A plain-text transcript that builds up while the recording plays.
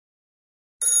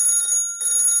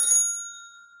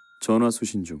전화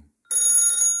수신 중.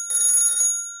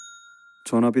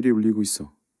 전화벨이 울리고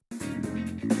있어.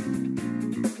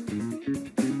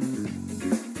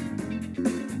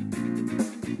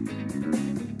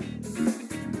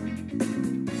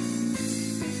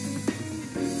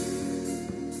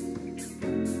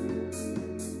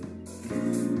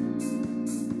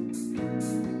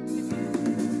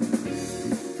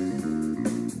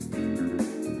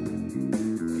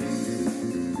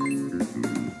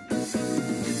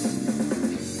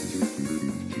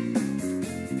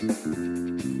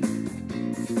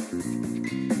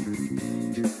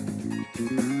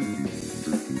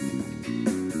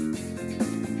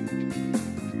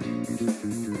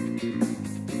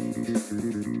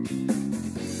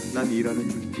 난 일하는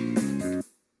중.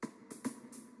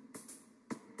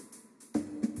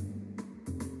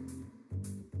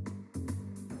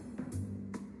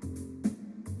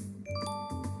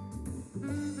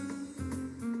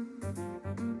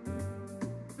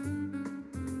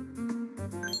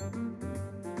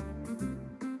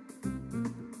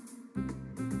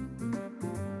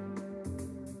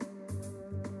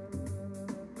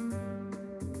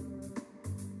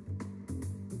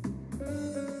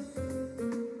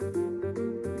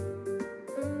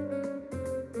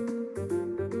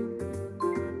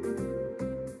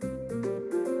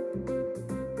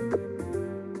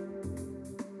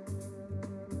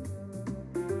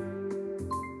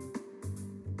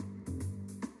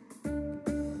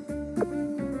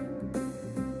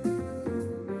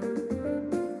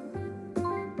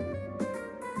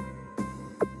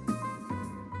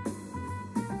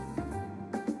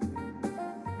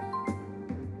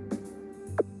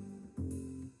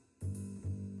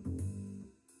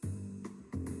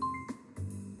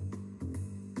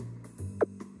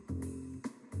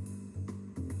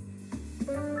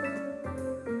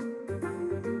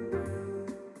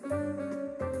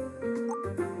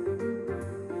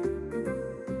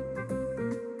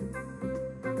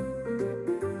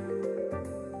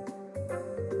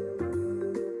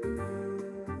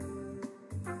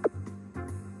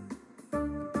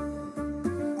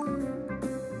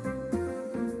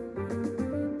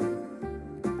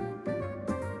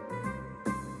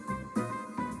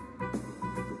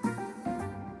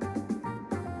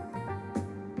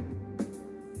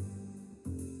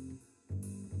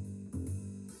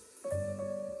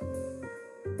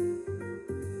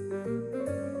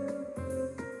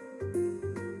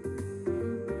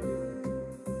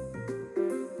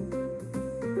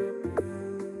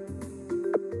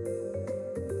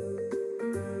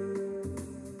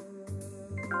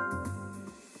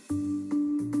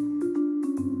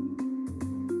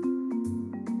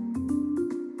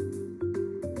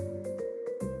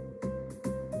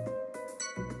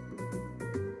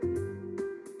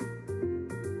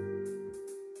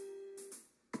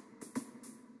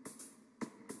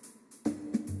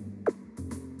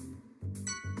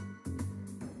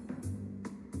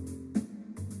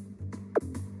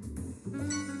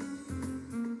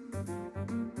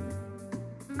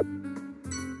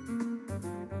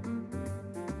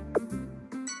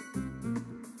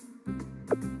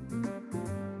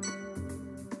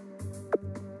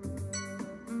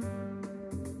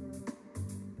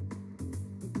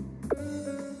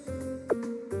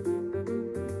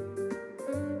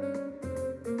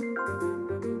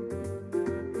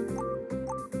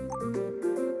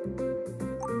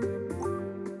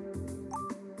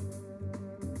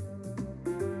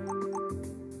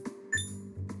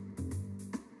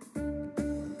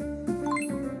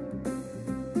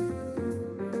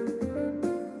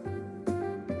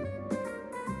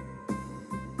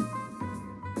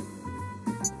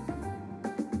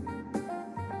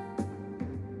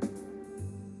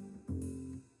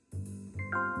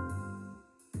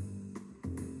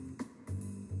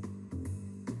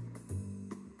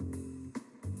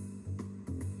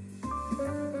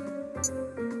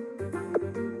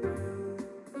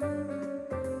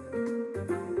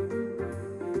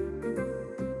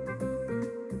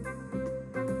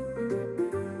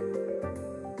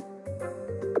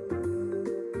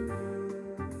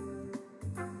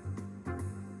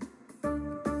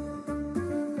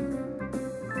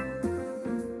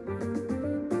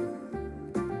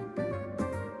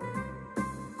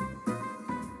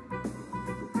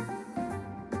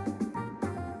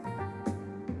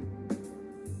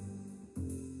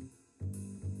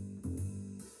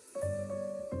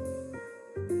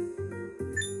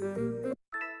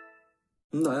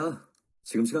 나야.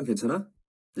 지금 시간 괜찮아?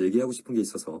 얘기하고 싶은 게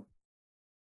있어서.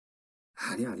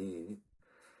 아니.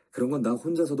 그런 건 나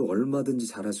혼자서도 얼마든지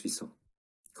잘할 수 있어.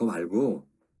 그거 말고,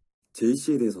 제이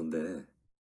씨에 대해서인데,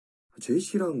 제이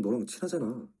씨랑 너랑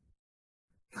친하잖아.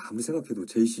 아무리 생각해도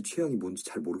제이 씨 취향이 뭔지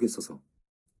잘 모르겠어서.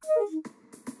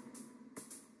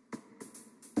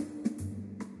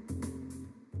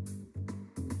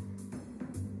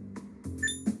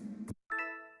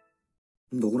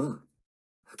 너구나.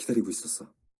 기다리고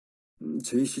있었어.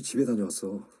 제이 씨 집에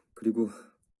다녀왔어. 그리고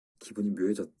기분이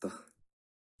묘해졌다.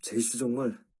 제이 씨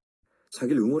정말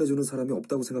자기를 응원해주는 사람이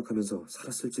없다고 생각하면서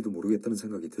살았을지도 모르겠다는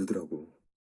생각이 들더라고.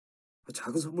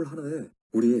 작은 선물 하나에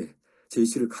우리 제이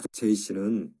씨를 제이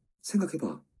씨는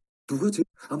생각해봐. 누가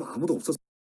아마 아무도 없었어.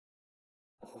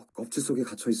 껍질 속에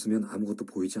갇혀 있으면 아무것도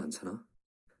보이지 않잖아.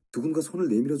 누군가 손을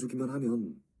내밀어 주기만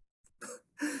하면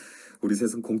우리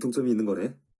셋은 공통점이 있는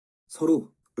거네.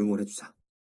 서로 응원해주자.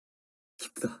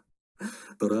 기쁘다.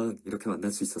 너랑 이렇게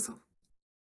만날 수 있어서.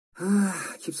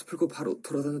 깁스 풀고 바로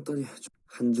돌아다녔더니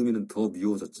한 주민은 더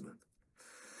미워졌지만.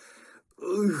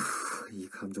 이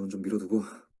감정은 좀 밀어두고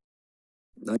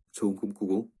나 좋은 꿈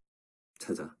꾸고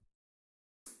자자.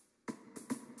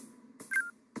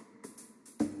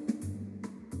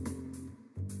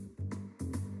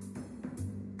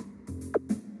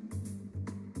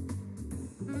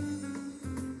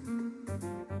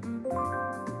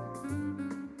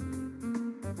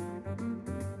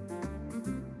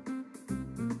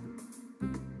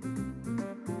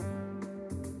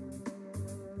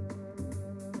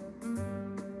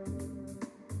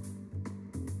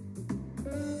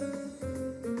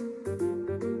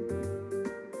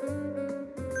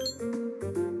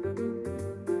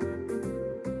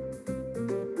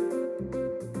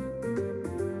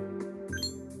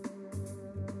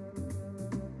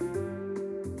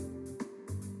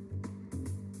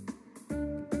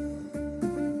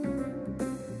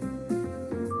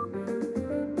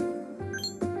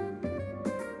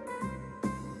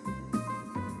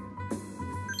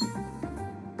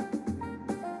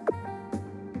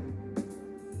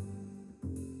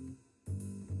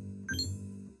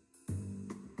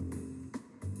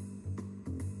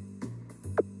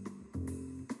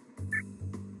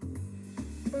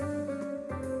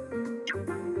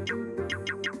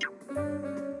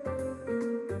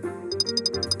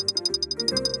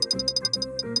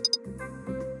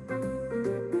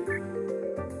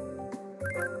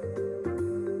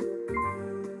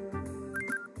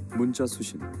 문자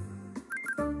수신.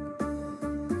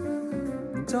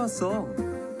 문자 왔어.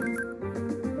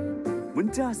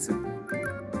 문자 왔어.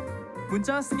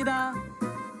 문자 왔습니다.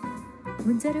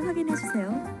 문자를 확인해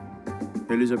주세요.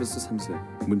 엘리자베스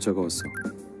 3세. 문자가 왔어.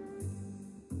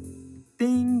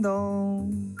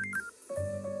 띵동.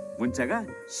 문자가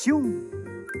슝.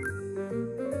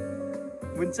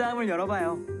 문자함을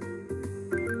열어봐요.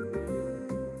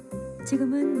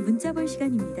 지금은 문자 볼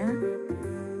시간입니다.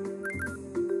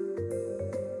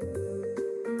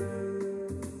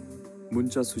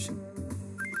 문자 수신.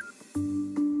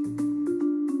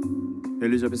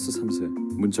 엘리자베스 3세.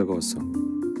 문자가 왔어.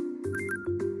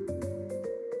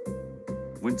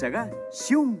 문자가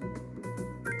슝.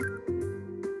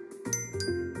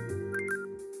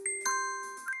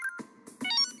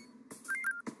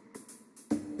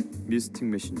 미스틱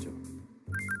메신저.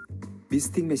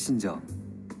 미스틱 메신저.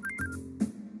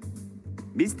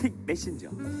 미스틱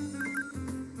메신저.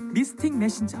 미스틱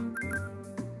메신저.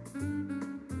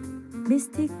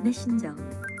 미스틱 메신저.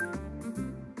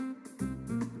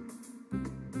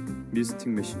 미스틱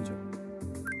메신저.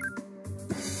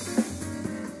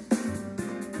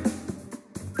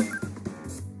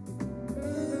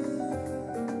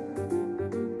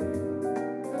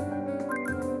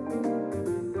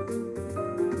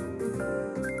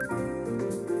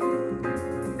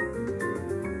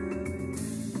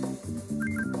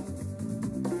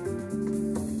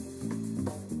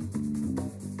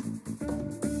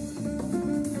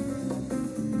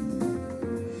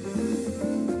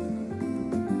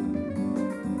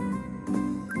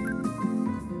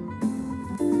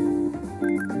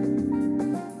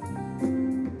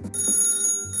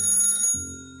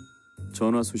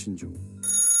 전화 수신 중.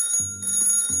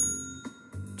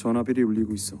 전화벨이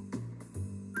울리고 있어.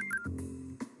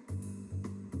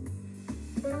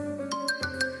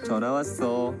 전화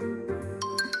왔어.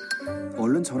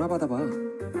 얼른 전화 받아봐.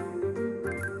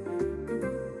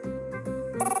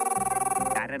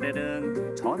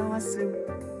 따르르릉 전화 왔음.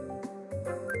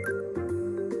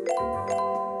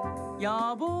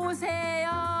 여보세요.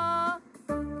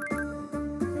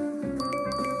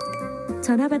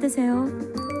 전화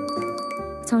받으세요.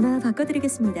 전화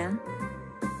바꿔드리겠습니다.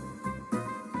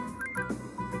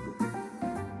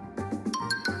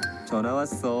 전화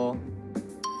왔어.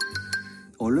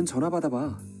 얼른 전화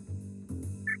받아봐.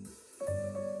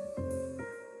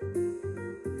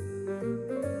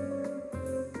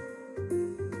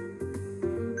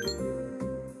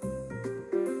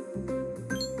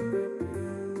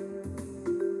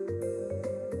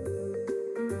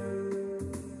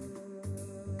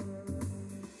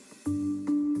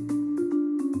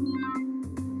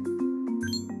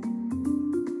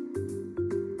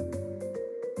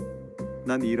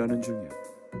 난 일하는 중이야.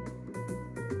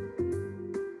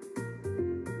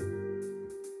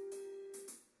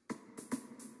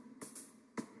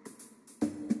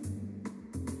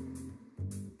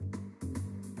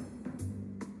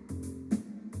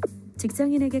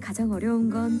 직장인에게 가장 어려운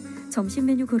건 점심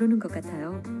메뉴 고르는 것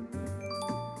같아요.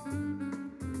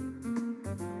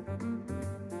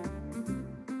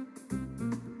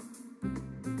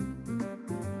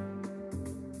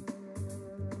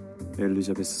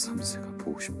 엘리자베스 3세가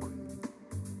보고 싶군.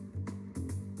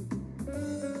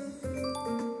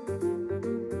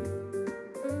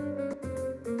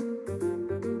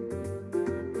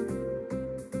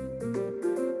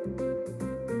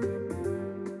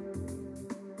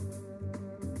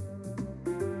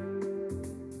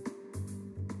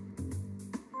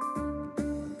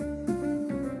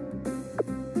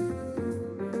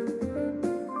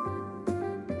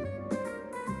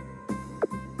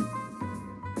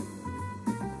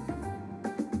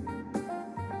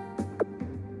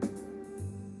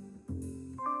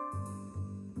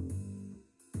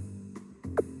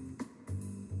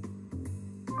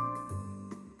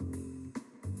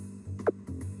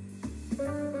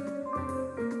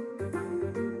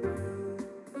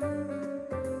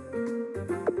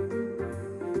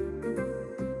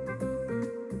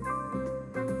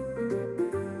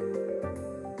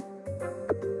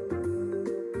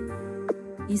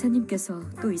 이사님께서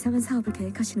또 이상한 사업을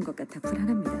계획하시는 것 같아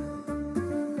불안합니다.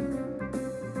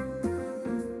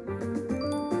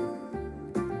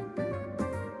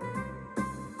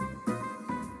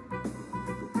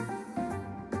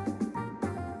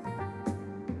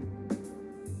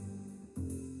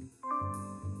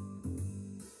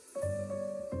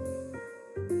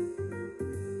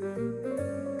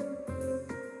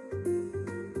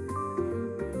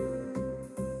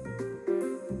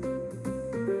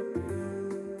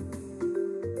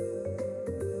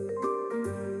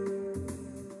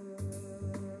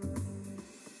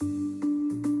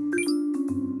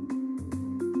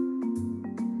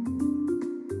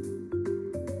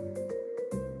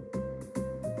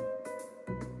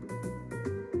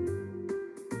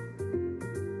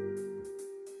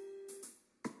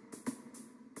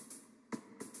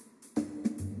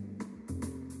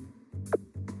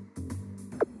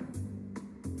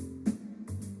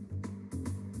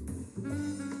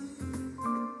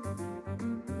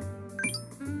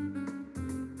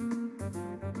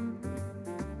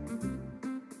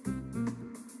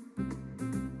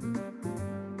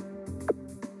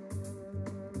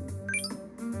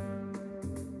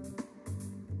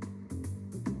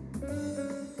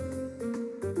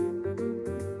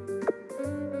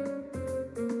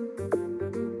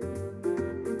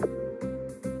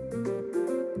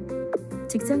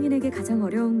 직장인에게 가장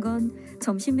어려운 건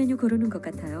점심 메뉴 고르는 것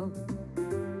같아요.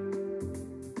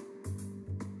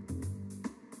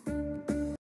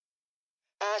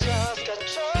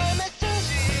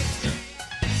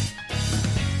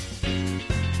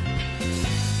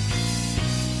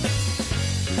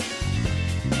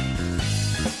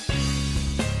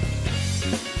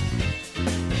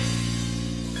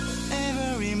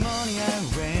 Every morning I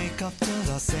wake up to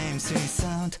the same sweet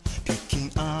sound,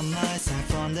 picking up my cell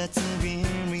phone that's been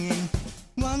ringing,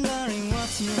 wondering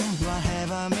what's new, what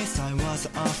have I missed? I was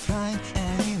offline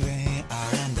anyway.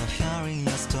 I end up hearing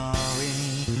your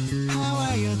story. How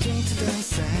are you doing today?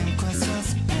 Same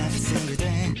questions every single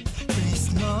day.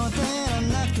 Please know that I'm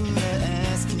not good at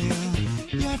asking you.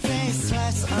 Your face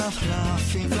lights up,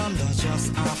 laughing from the jokes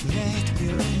I've made.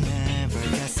 You will never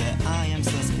guess that I am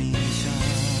suspicious.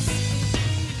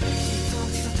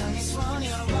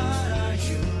 What are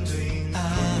you doing? I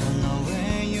don't know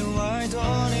where you are,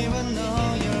 don't even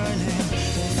know your name.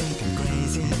 They think I'm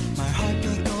crazy, my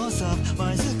heartbeat goes up.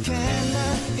 Words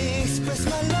cannot express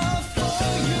my love for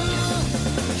you.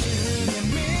 You give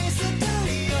me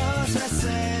mysterious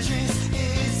messages.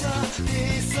 It's a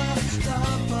piece of the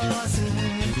puzzle.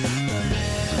 The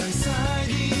letter inside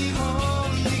the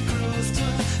only clues to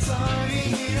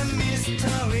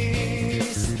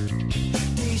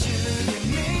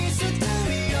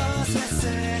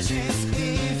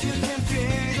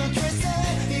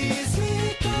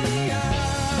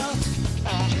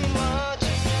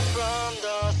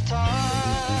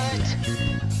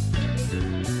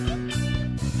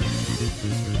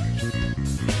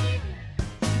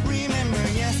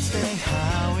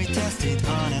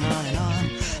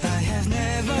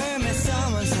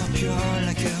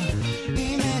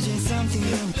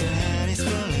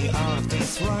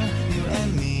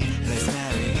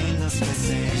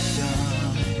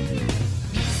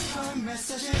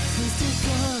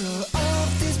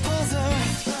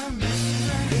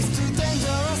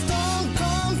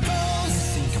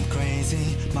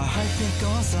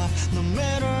goes up. No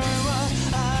matter what,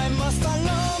 I must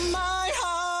follow my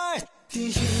heart.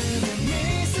 Did you get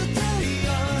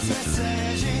mysterious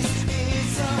messages?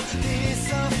 It's a piece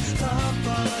of the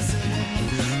puzzle.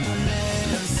 The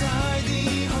left side, the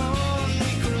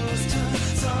only clues to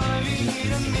solving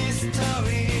hidden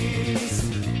mysteries.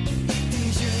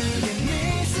 Did you get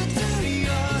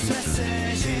mysterious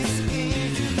messages?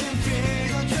 If you can feel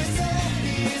the traces,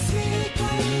 it's me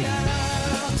crying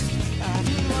out. I've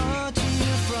been watching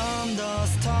you from the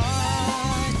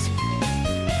start.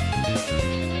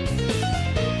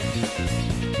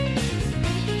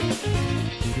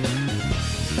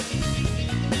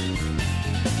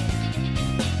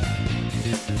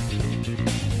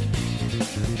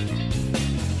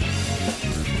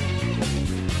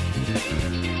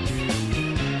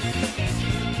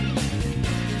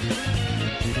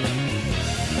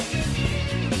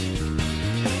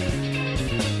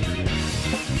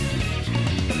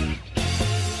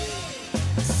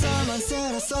 Someone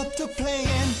set us up to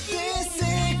playing this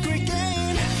secret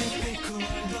game. We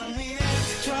couldn't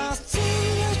react,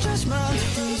 trusting your judgment.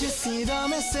 Did you see the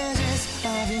messages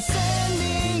I've been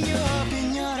sending you? Up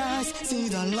in your eyes, see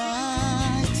the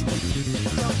light.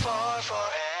 Don't fall for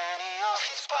it.